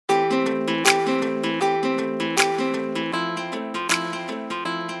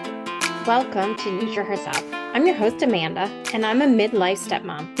Welcome to Nurture Herself. I'm your host, Amanda, and I'm a midlife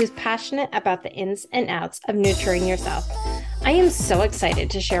stepmom who's passionate about the ins and outs of nurturing yourself. I am so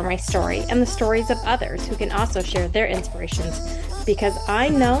excited to share my story and the stories of others who can also share their inspirations because I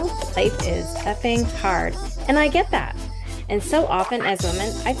know life is effing hard, and I get that. And so often as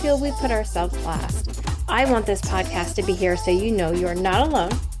women, I feel we put ourselves last. I want this podcast to be here so you know you're not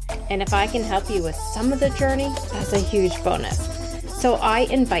alone, and if I can help you with some of the journey, that's a huge bonus. So I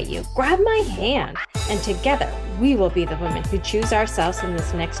invite you, grab my hand, and together we will be the women who choose ourselves in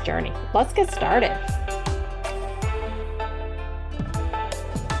this next journey. Let's get started.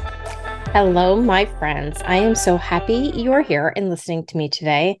 Hello, my friends. I am so happy you are here and listening to me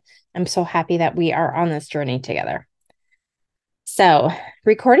today. I'm so happy that we are on this journey together. So,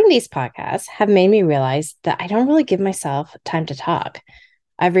 recording these podcasts have made me realize that I don't really give myself time to talk.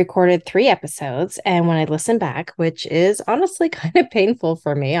 I've recorded 3 episodes, and when I listen back, which is honestly kind of painful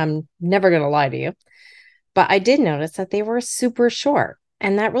for me, I'm never going to lie to you, but I did notice that they were super short,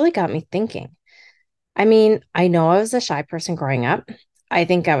 and that really got me thinking. I mean, I know I was a shy person growing up. I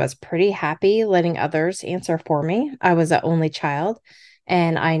think I was pretty happy letting others answer for me. I was an only child,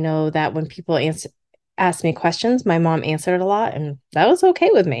 and I know that when people asked me questions, my mom answered a lot, and that was okay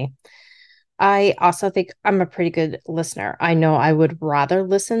with me. I also think I'm a pretty good listener. I know I would rather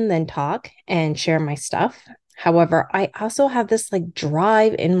listen than talk and share my stuff. However, I also have this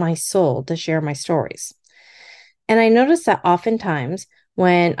drive in my soul to share my stories. And I notice that oftentimes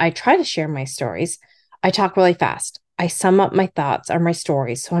when I try to share my stories, I talk really fast. I sum up my thoughts or my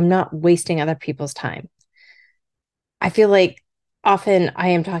stories so I'm not wasting other people's time. I feel like often I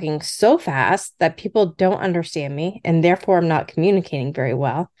am talking so fast that people don't understand me and therefore I'm not communicating very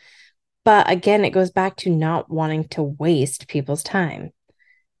well. But again, it goes back to not wanting to waste people's time.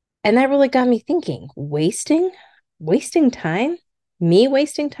 And that really got me thinking, wasting time? Me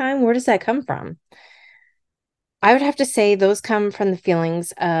wasting time? Where does that come from? I would have to say those come from the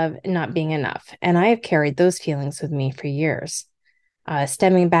feelings of not being enough. And I have carried those feelings with me for years,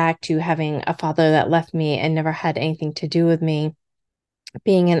 stemming back to having a father that left me and never had anything to do with me,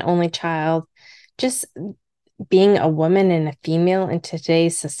 being an only child, just being a woman and a female in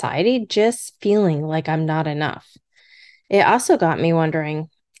today's society, just feeling like I'm not enough. It also got me wondering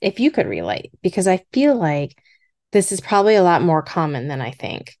if you could relate, because I feel like this is probably a lot more common than I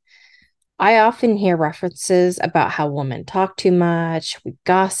think. I often hear references about how women talk too much, we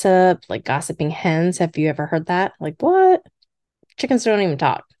gossip, like gossiping hens. Have you ever heard that? Like, what? Chickens don't even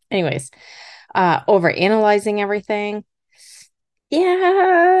talk. Anyways, over analyzing everything.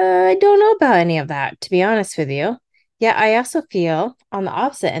 Yeah, I don't know about any of that, to be honest with you. Yeah, I also feel on the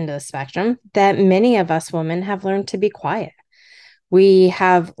opposite end of the spectrum that many of us women have learned to be quiet. We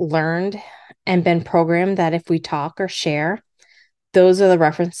have learned and been programmed that if we talk or share, those are the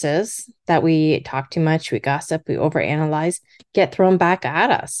references that we talk too much, we gossip, we overanalyze, get thrown back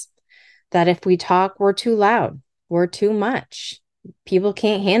at us. That if we talk, we're too loud, we're too much, people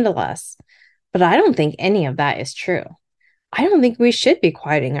can't handle us. But I don't think any of that is true. I don't think we should be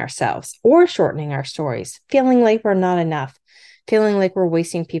quieting ourselves or shortening our stories, feeling like we're not enough, feeling like we're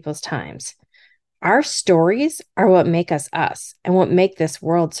wasting people's times. Our stories are what make us and what make this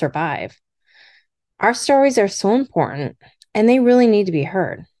world survive. Our stories are so important and they really need to be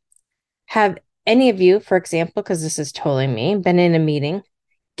heard. Have any of you, for example, because this is totally me, been in a meeting,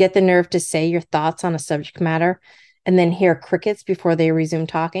 get the nerve to say your thoughts on a subject matter and then hear crickets before they resume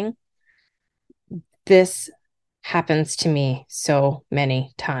talking? This happens to me so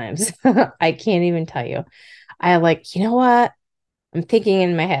many times. I can't even tell you. You know what? I'm thinking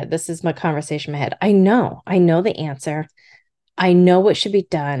in my head. This is my conversation in my head. I know the answer. I know what should be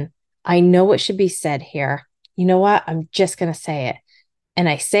done. I know what should be said here. You know what? I'm just going to say it. And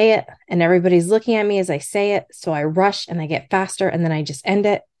I say it, and everybody's looking at me as I say it. So I rush and I get faster, and then I just end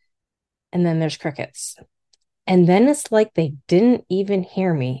it. And then there's crickets. And then it's like they didn't even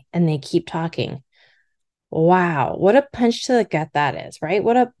hear me and they keep talking. Wow, what a punch to the gut that is, right?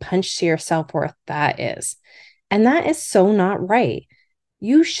 What a punch to your self worth that is. And that is so not right.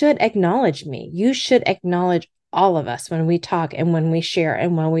 You should acknowledge me. You should acknowledge all of us when we talk and when we share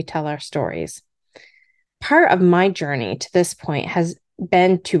and when we tell our stories. Part of my journey to this point has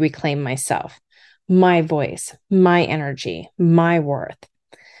been to reclaim myself, my voice, my energy, my worth.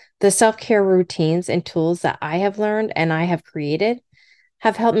 The self care routines and tools that I have learned and I have created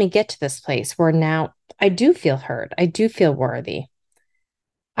have helped me get to this place where now I do feel heard. I do feel worthy.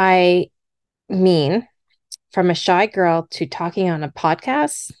 I mean, from a shy girl to talking on a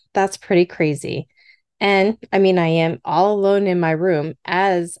podcast, that's pretty crazy. And I mean, I am all alone in my room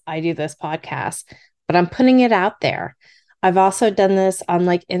as I do this podcast, but I'm putting it out there. I've also done this on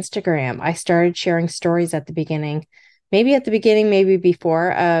like Instagram. I started sharing stories at the beginning, maybe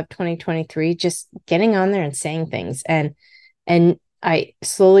before of 2023, just getting on there and saying things. And I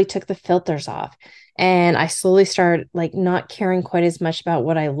slowly took the filters off and I slowly started like not caring quite as much about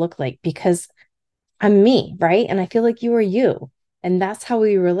what I look like because I'm me, right? And I feel like you are you. And that's how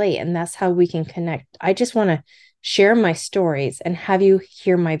we relate and that's how we can connect. I just want to share my stories and have you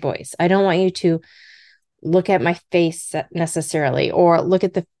hear my voice. I don't want you to look at my face necessarily or look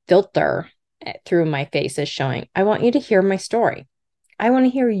at the filter through my face is showing. I want you to hear my story. I want to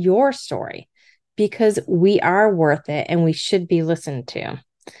hear your story because we are worth it and we should be listened to.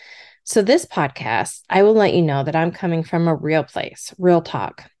 So, this podcast, I will let you know that I'm coming from a real place, real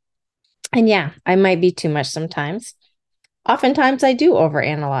talk. And yeah, I might be too much sometimes. Oftentimes, I do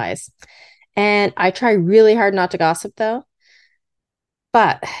overanalyze. And I try really hard not to gossip, though.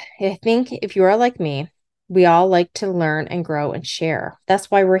 But I think if you are like me, we all like to learn and grow and share. That's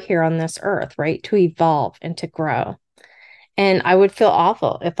why we're here on this earth, right? To evolve and to grow. And I would feel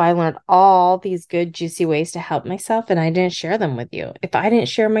awful if I learned all these good, juicy ways to help myself and I didn't share them with you. If I didn't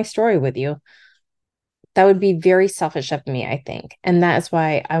share my story with you, that would be very selfish of me, I think. And that is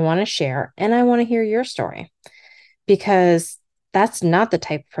why I want to share and I want to hear your story because that's not the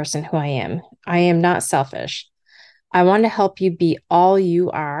type of person who I am. I am not selfish. I want to help you be all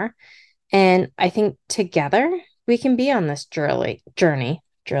you are. And I think together we can be on this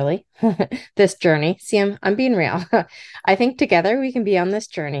this journey. See, I'm being real. I think together we can be on this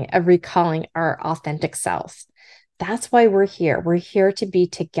journey of recalling our authentic selves. That's why we're here. We're here to be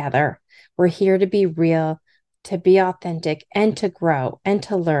together. We're here to be real, to be authentic, and to grow, and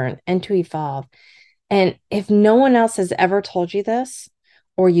to learn, and to evolve. And if no one else has ever told you this,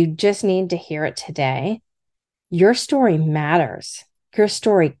 or you just need to hear it today, your story matters. Your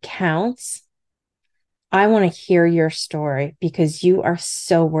story counts. I want to hear your story because you are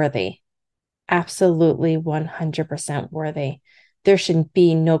so worthy. Absolutely 100% worthy. There should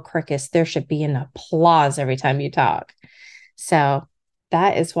be no crickets. There should be an applause every time you talk. So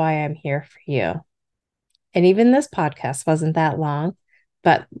that is why I'm here for you. And even this podcast wasn't that long,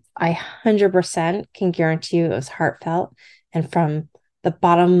 but I 100% can guarantee you it was heartfelt. And from the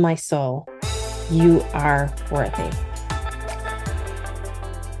bottom of my soul, you are worthy.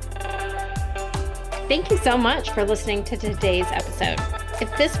 Thank you so much for listening to today's episode.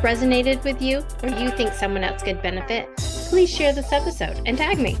 If this resonated with you or you think someone else could benefit, please share this episode and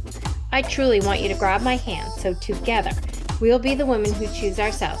tag me. I truly want you to grab my hand so together we'll be the women who choose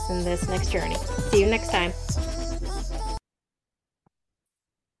ourselves in this next journey. See you next time.